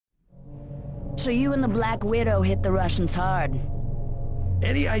So you and the Black Widow hit the Russians hard.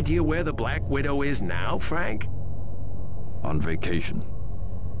 Any idea where the Black Widow is now, Frank? On vacation.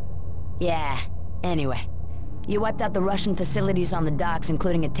 Yeah, anyway. You wiped out the Russian facilities on the docks,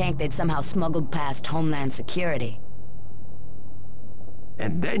 including a tank they'd somehow smuggled past Homeland Security.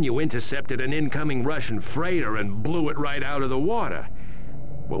 And then you intercepted an incoming Russian freighter and blew it right out of the water.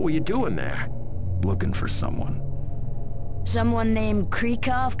 What were you doing there? Looking for someone. Someone named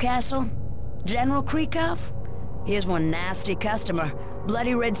Krykov, Castle? General Krykov? Here's one nasty customer.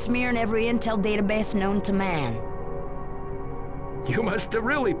 Bloody red smear in every intel database known to man. You must have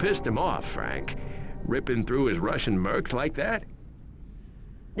really pissed him off, Frank. Ripping through his Russian mercs like that?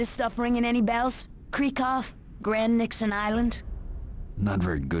 This stuff ringing any bells? Krykov? Grand Nixon Island? Not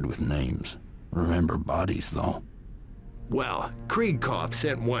very good with names. Remember bodies, though. Well, Krykov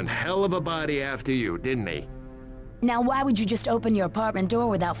sent one hell of a body after you, didn't he? Now why would you just open your apartment door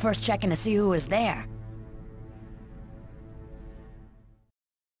without first checking to see who was there?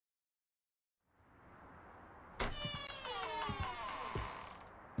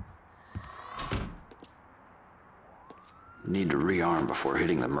 Need to rearm before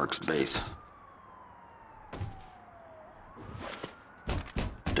hitting the Merc's base.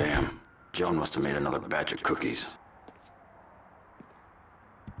 Damn. Joan must have made another batch of cookies.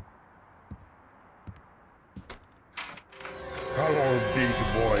 Hello, big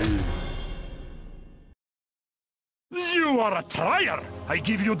boy. You are a trier, I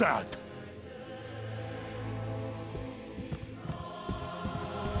give you that.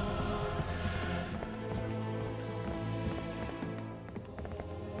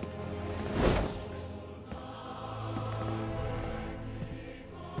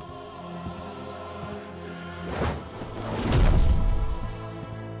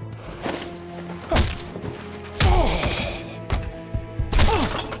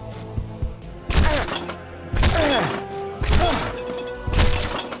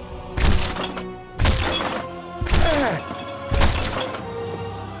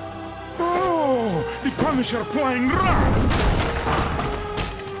 Punisher playing rough!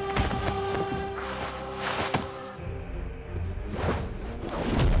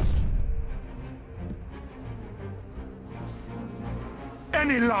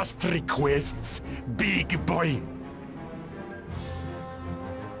 Any last requests, big boy?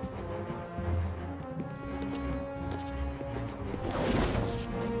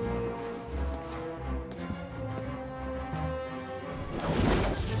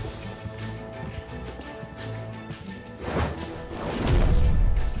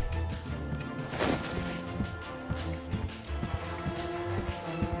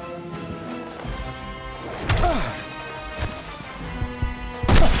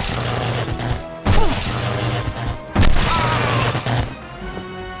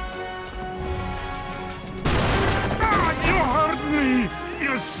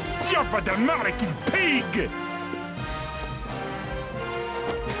 Stupid American pig!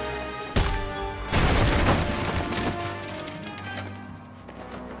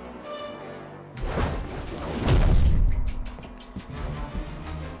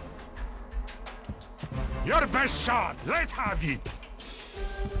 Your best shot, let's have it!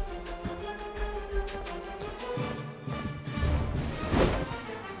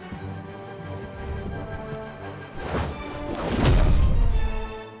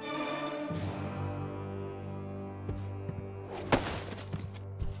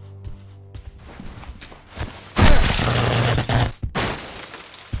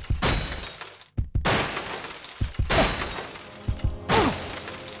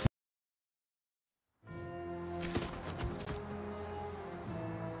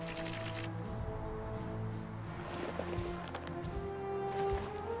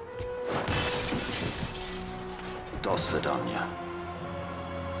 До свидания.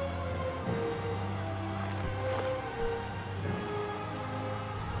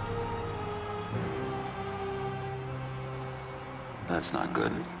 That's not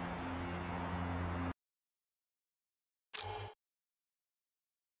good.